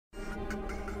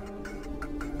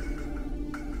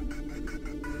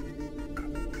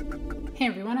Hey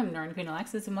everyone, I'm Norn Queen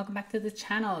Alexis and welcome back to the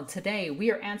channel. Today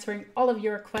we are answering all of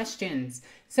your questions.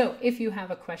 So if you have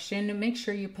a question, make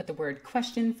sure you put the word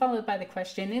question followed by the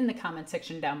question in the comment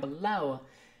section down below.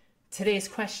 Today's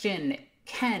question,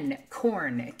 can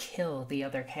Khorne kill the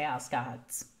other Chaos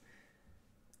Gods?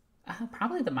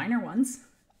 Probably the minor ones.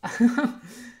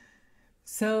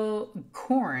 So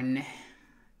Khorne,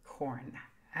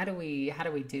 how do we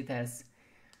do this?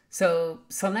 So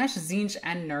Slaanesh, Tzeentch,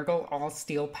 and Nurgle all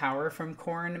steal power from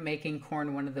Khorne, making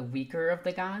Khorne one of the weaker of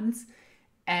the gods.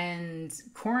 And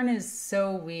Khorne is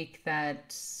so weak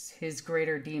that his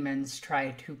greater demons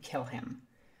try to kill him.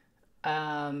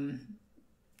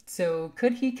 So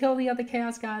could he kill the other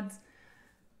Chaos Gods?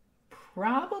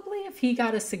 Probably if he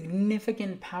got a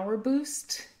significant power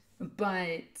boost,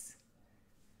 but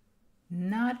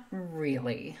not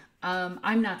really.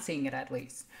 I'm not seeing it, at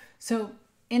least. So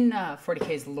in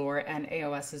 40k's lore and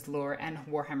AOS's lore and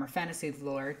Warhammer Fantasy's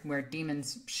lore, where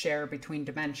demons share between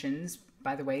dimensions,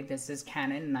 by the way, this is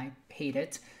canon and I hate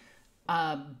it,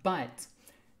 but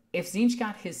if Tzeentch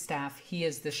got his staff, he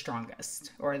is the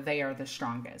strongest, or they are the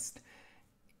strongest.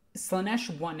 Slaanesh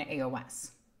won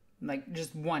AOS, like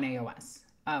just one AOS,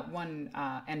 one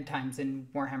end times in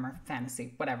Warhammer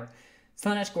Fantasy, whatever.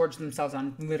 Slaanesh gorged themselves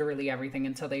on literally everything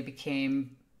until they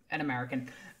became an American.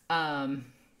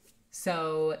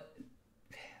 So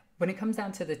when it comes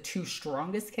down to the two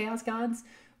strongest Chaos Gods,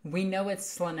 we know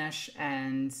it's Slaanesh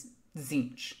and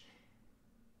Tzeentch.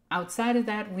 Outside of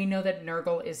that, we know that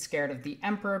Nurgle is scared of the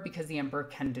Emperor because the Emperor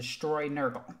can destroy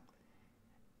Nurgle.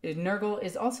 Nurgle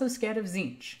is also scared of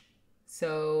Tzeentch.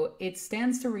 So it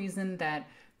stands to reason that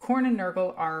Khorne and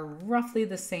Nurgle are roughly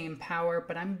the same power,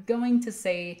 but I'm going to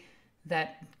say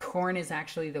that Khorne is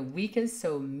actually the weakest,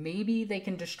 so maybe they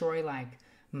can destroy, like,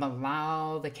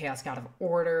 Malal, the Chaos God of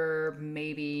Order,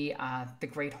 maybe the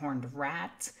Great Horned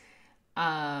Rat,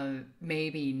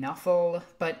 maybe Nuffle,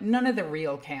 but none of the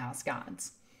real Chaos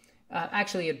Gods.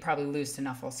 Actually, it'd probably lose to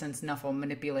Nuffle, since Nuffle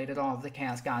manipulated all of the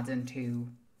Chaos Gods into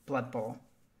Blood Bowl,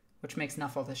 which makes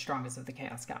Nuffle the strongest of the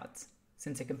Chaos Gods,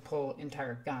 since it can pull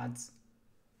entire gods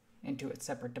into its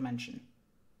separate dimension.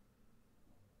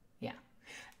 Yeah.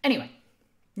 Anyway,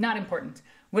 not important.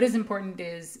 What is important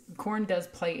is Khorne does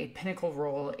play a pinnacle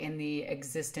role in the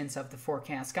existence of the four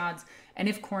Chaos Gods, and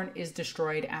if Khorne is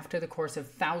destroyed after the course of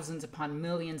thousands upon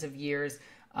millions of years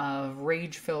of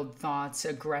rage-filled thoughts,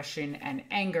 aggression, and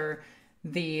anger,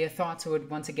 the thoughts would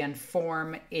once again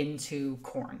form into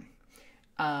Khorne.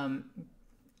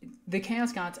 The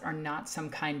Chaos Gods are not some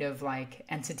kind of like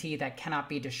entity that cannot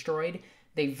be destroyed.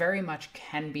 They very much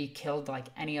can be killed like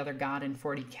any other god in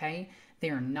 40k. They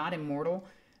are not immortal.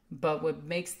 But what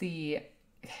makes the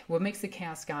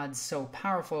Chaos Gods so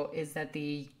powerful is that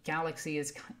the galaxy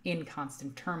is in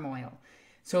constant turmoil.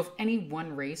 So if any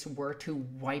one race were to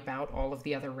wipe out all of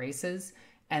the other races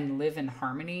and live in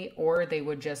harmony, or they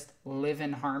would just live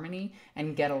in harmony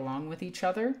and get along with each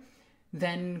other,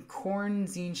 then Khorne,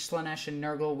 Tzeentch, Slaanesh, and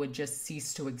Nurgle would just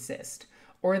cease to exist.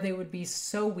 Or they would be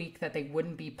so weak that they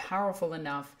wouldn't be powerful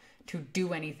enough to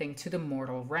do anything to the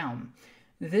mortal realm.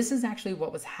 This is actually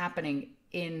what was happening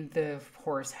in the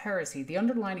Horus Heresy. The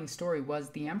underlying story was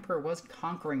the Emperor was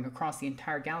conquering across the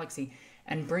entire galaxy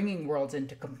and bringing worlds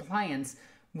into compliance,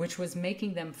 which was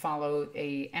making them follow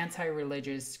a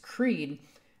anti-religious creed,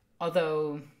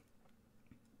 although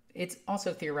it's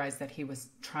also theorized that he was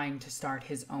trying to start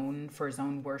his own for his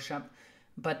own worship,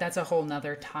 but that's a whole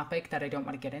nother topic that I don't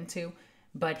want to get into.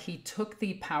 But he took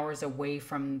the powers away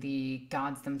from the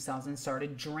gods themselves and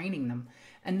started draining them.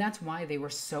 And that's why they were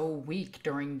so weak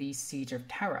during the Siege of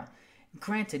Terra.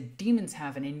 Granted, demons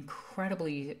have an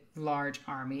incredibly large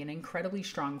army, an incredibly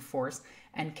strong force,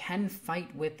 and can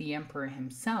fight with the Emperor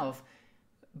himself,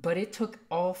 but it took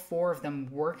all four of them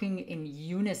working in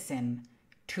unison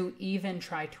to even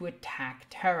try to attack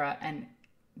Terra, and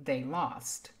they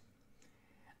lost.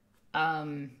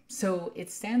 So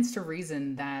it stands to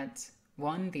reason that,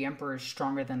 one, the Emperor is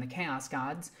stronger than the Chaos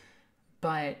Gods,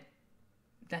 but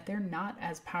that they're not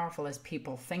as powerful as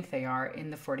people think they are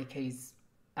in the 40k's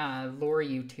lore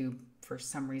YouTube for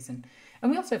some reason.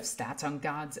 And we also have stats on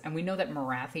gods, and we know that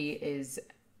Morathi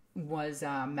was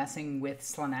messing with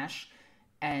Slaanesh,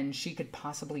 and she could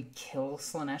possibly kill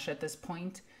Slaanesh at this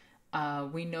point.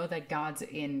 We know that gods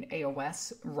in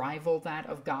AOS rival that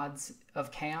of gods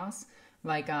of chaos,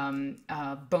 like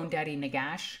Bone Daddy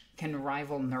Nagash can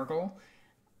rival Nurgle.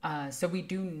 So we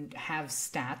do have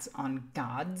stats on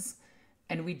gods,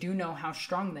 and we do know how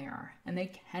strong they are, and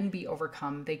they can be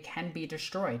overcome, they can be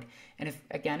destroyed. And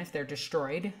if they're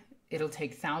destroyed, it'll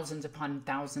take thousands upon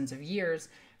thousands of years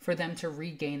for them to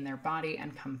regain their body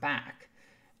and come back.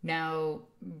 Now,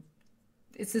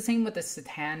 it's the same with the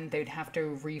Satan. They'd have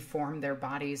to reform their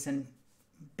bodies and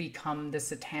become the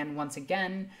Satan once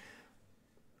again,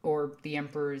 or the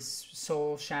Emperor's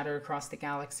soul shattered across the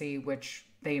galaxy, which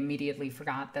they immediately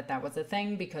forgot that that was a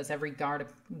thing because every god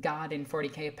in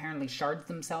 40k apparently shards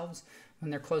themselves when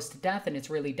they're close to death, and it's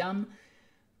really dumb.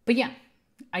 But yeah,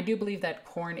 I do believe that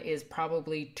Khorne is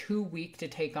probably too weak to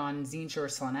take on Tzeentch or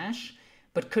Slaanesh,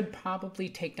 but could probably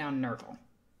take down Nurgle.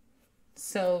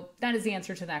 So that is the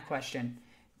answer to that question.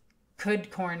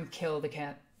 Could Khorne kill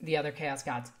the other Chaos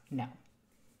Gods? No.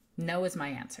 No is my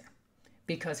answer.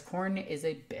 Because Khorne is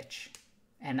a bitch.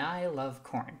 And I love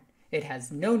Khorne. It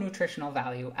has no nutritional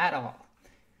value at all.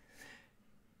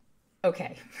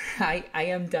 Okay, I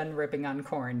am done ripping on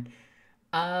Khorne.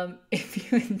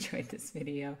 If you enjoyed this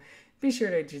video, be sure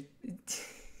to just...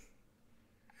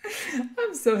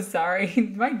 I'm so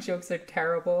sorry. My jokes are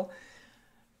terrible.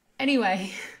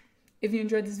 Anyway, if you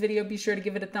enjoyed this video, be sure to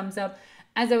give it a thumbs up.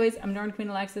 As always, I'm Norn Queen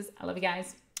Alexis. I love you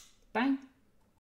guys. Bye.